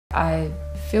I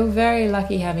feel very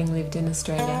lucky having lived in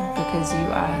Australia because you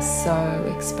are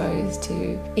so exposed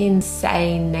to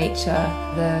insane nature.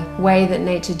 The way that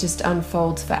nature just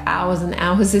unfolds for hours and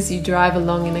hours as you drive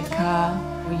along in a car.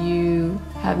 You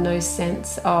have no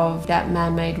sense of that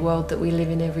man-made world that we live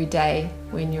in every day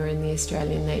when you're in the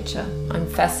Australian nature. I'm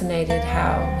fascinated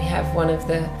how we have one of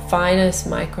the finest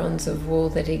microns of wool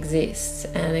that exists,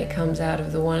 and it comes out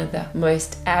of one of the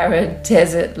most arid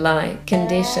desert-like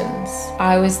conditions.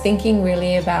 I was thinking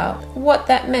really about what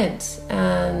that meant,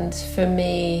 and for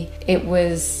me it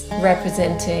was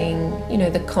representing,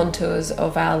 the contours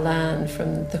of our land,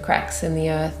 from the cracks in the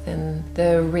earth and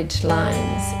the ridge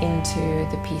lines into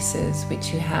the pieces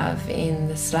which you have in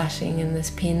the slashing and this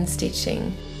pin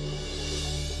stitching.